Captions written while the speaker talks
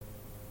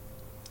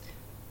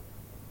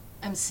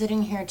I'm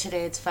sitting here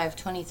today, it's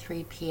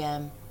 5:23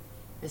 p.m.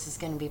 This is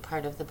going to be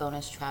part of the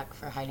bonus track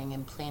for Hiding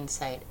in Plain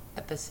Sight,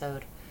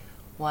 episode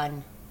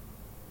 1.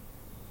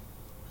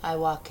 I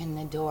walk in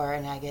the door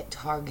and I get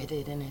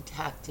targeted and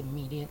attacked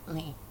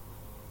immediately.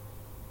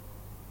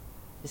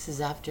 This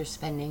is after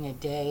spending a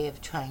day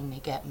of trying to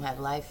get my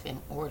life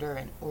in order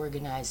and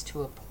organized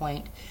to a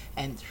point,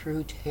 and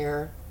through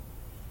terror,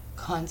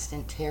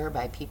 constant terror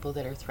by people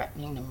that are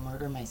threatening to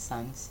murder my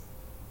sons.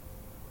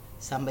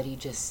 Somebody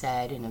just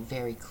said in a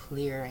very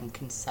clear and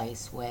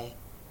concise way,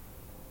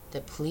 the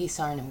police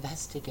aren't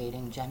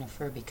investigating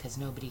Jennifer because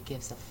nobody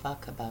gives a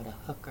fuck about a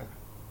hooker.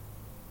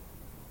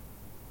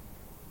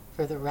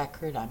 For the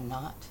record, I'm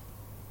not.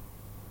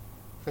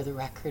 For the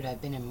record,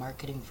 I've been in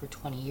marketing for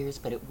 20 years,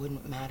 but it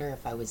wouldn't matter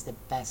if I was the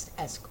best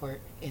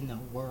escort in the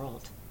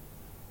world.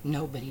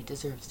 Nobody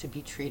deserves to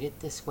be treated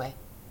this way.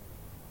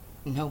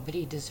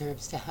 Nobody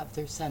deserves to have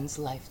their son's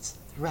lives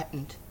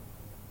threatened.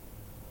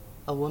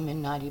 A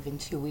woman not even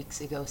 2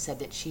 weeks ago said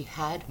that she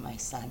had my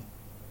son.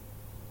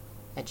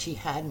 And 2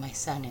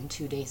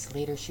 days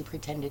later she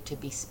pretended to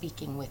be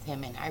speaking with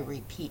him, and I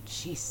repeat,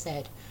 she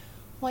said,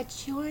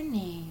 "What's your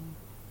name?"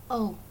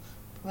 "Oh,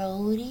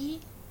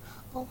 Brody."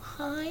 "Oh,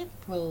 hi,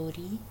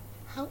 Brody.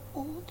 How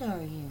old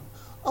are you?"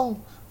 "Oh,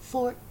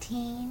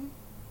 14.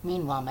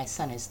 Meanwhile, my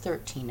son is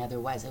 13,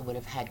 otherwise I would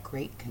have had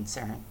great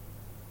concern.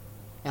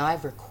 Now,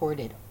 I've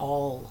recorded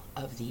all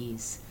of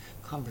these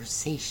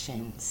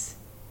conversations.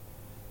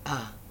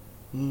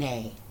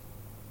 Nay,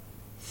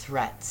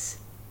 threats.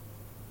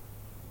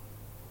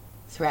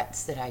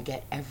 Threats that I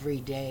get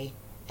every day,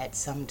 at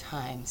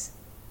sometimes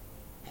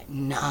ad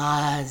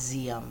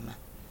nauseum,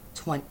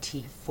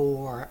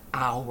 24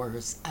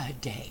 hours a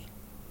day.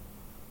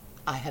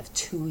 I have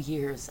 2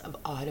 years of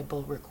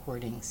audible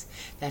recordings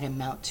that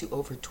amount to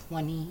over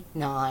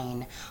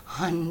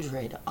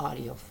 2,900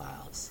 audio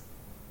files.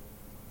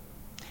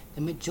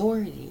 The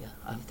majority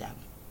of them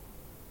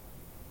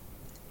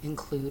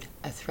include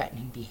a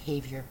threatening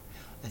behavior,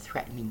 a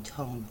threatening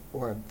tone,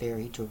 or a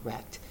very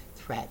direct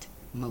threat,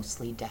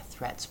 mostly death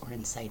threats or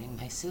inciting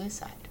my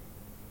suicide.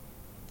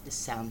 This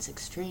sounds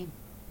extreme,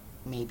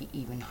 maybe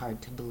even hard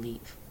to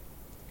believe.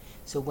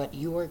 So what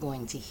you are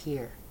going to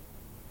hear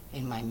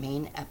in my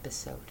main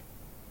episode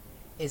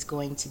is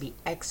going to be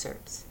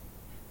excerpts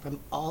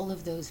from all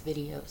of those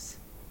audios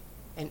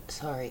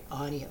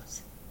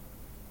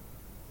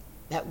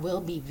that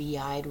will be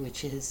VI'd,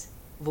 which is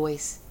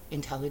voice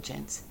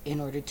intelligence, in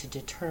order to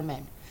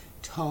determine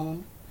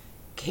tone,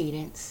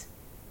 cadence,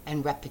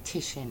 and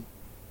repetition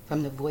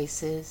from the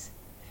voices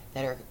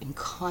that are in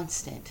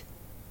constant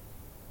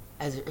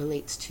as it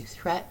relates to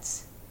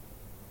threats,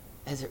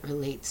 as it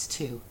relates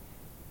to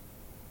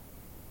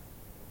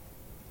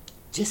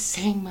just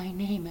saying my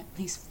name at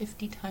least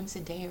 50 times a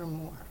day or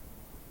more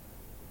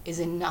is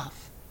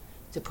enough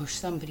to push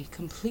somebody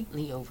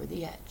completely over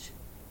the edge.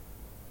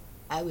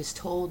 I was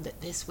told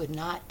that this would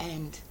not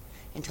end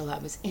until I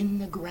was in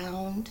the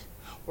ground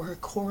or a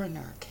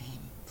coroner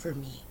came for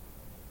me.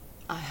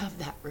 I have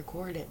that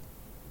recorded.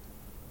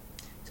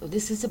 So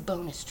this is a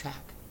bonus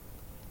track.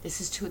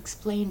 This is to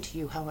explain to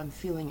you how I'm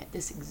feeling at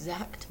this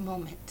exact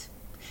moment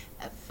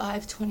at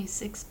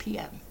 5:26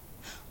 p.m.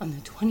 on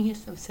the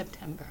 20th of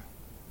September.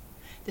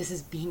 This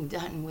is being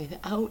done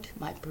without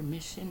my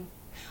permission.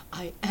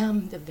 I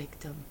am the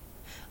victim.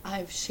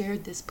 I've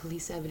shared this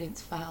police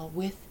evidence file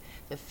with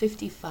the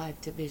 55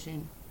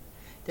 Division.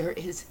 There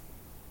is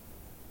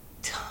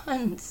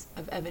tons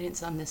of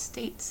evidence on the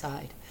state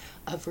side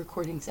of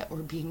recordings that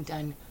were being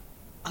done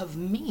of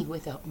me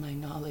without my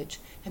knowledge,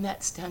 and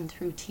that's done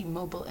through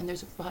T-Mobile, and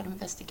there's a fraud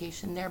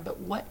investigation there. But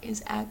what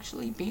is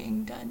actually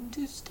being done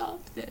to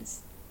stop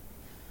this?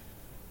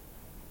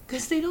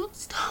 Because they don't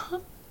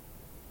stop